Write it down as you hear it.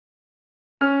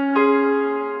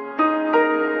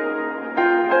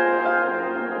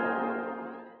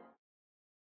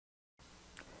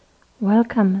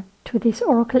Welcome to this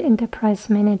Oracle Enterprise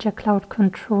Manager Cloud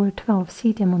Control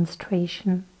 12c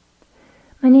demonstration.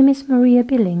 My name is Maria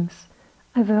Billings.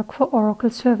 I work for Oracle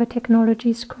Server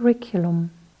Technologies curriculum.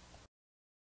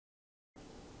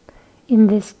 In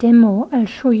this demo, I'll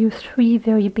show you three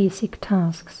very basic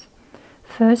tasks.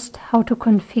 First, how to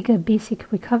configure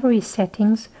basic recovery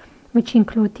settings, which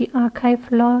include the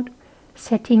archive log,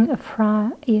 setting a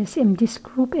FRA ASM disk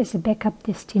group as a backup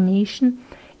destination,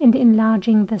 and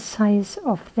enlarging the size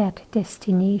of that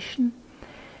destination.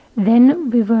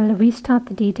 Then we will restart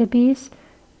the database,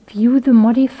 view the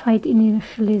modified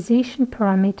initialization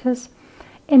parameters,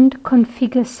 and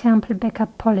configure sample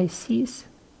backup policies.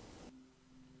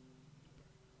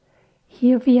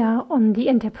 Here we are on the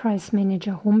Enterprise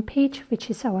Manager homepage, which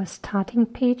is our starting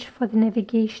page for the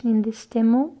navigation in this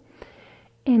demo.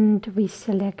 And we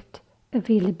select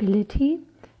Availability,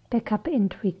 Backup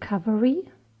and Recovery,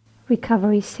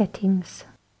 Recovery Settings.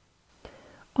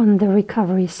 On the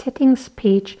Recovery Settings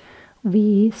page,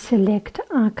 we select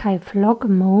Archive Log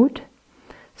Mode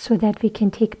so that we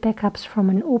can take backups from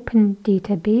an open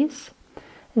database.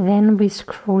 Then we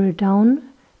scroll down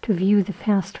to view the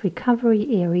fast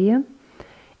recovery area.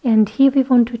 And here we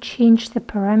want to change the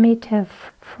parameter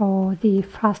for the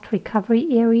fast recovery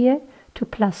area to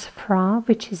 +FRA,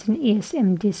 which is an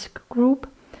ASM disk group.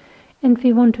 And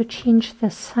we want to change the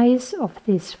size of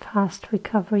this fast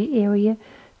recovery area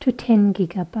to 10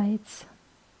 gigabytes.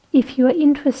 If you are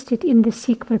interested in the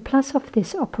sequel plus of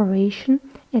this operation,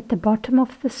 at the bottom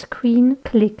of the screen,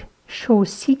 click Show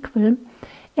Sequel,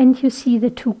 and you see the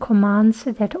two commands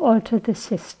that alter the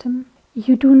system.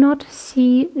 You do not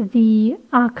see the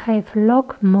archive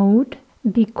log mode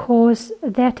because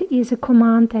that is a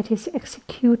command that is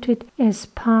executed as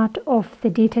part of the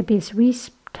database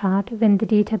restart when the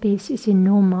database is in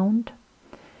no mount.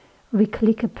 We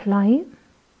click Apply,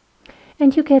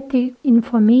 and you get the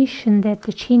information that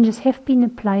the changes have been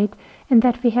applied and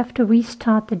that we have to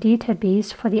restart the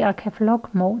database for the archive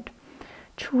log mode.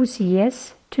 Choose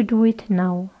Yes to do it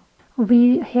now.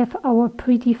 We have our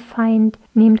predefined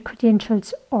named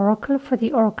credentials Oracle for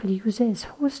the Oracle user as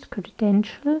host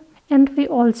credential, and we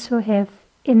also have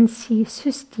NC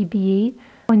sysdba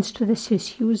points to the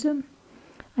sys user.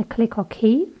 I click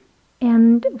OK,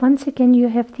 and once again you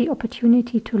have the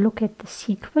opportunity to look at the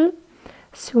sequel.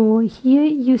 So here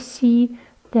you see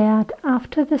that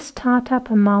after the startup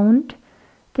amount,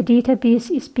 the database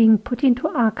is being put into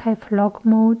archive log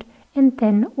mode and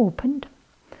then opened.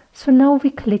 So now we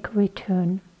click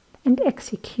Return and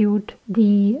execute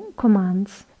the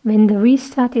commands. When the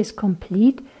restart is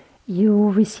complete, you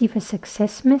receive a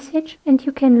success message, and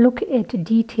you can look at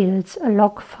details, a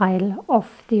log file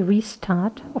of the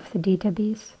restart of the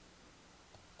database.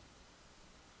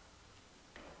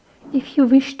 If you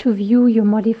wish to view your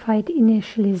modified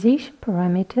initialization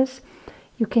parameters,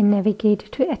 you can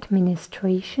navigate to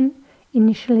Administration,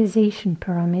 Initialization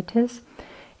Parameters,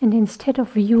 and instead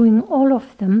of viewing all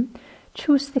of them,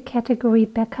 choose the category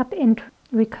Backup and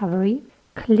Recovery,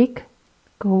 click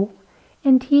Go,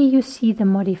 and here you see the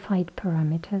modified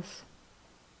parameters.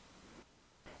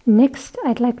 Next,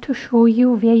 I'd like to show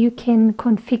you where you can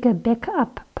configure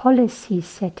backup policy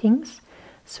settings.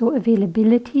 So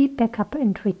Availability, Backup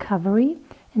and Recovery,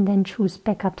 and then choose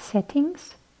Backup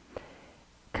Settings.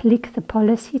 Click the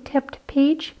Policy tabbed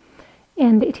page,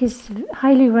 and it is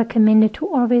highly recommended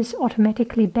to always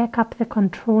automatically backup the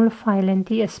control file and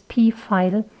the SP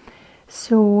file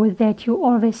so that you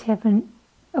always have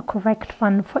a correct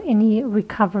one for any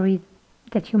recovery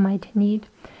that you might need.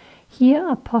 Here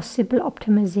are possible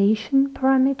optimization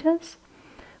parameters.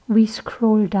 We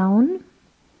scroll down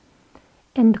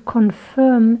and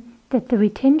confirm that the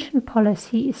retention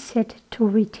policy is set to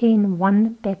retain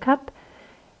one backup.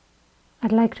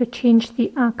 I'd like to change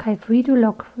the archive redo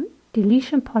log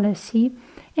deletion policy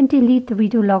and delete the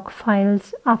redo log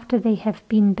files after they have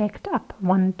been backed up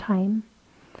one time.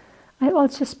 I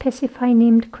also specify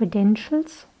named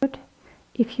credentials.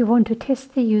 If you want to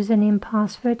test the username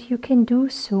password, you can do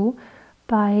so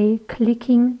by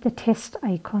clicking the test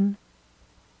icon.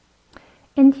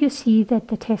 And you see that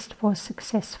the test was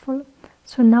successful.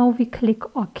 So now we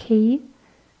click OK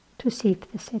to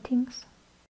save the settings.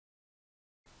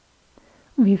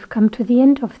 We've come to the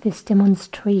end of this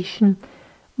demonstration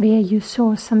where you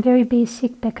saw some very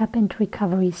basic backup and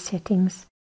recovery settings.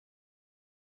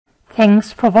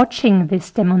 Thanks for watching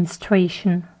this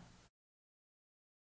demonstration.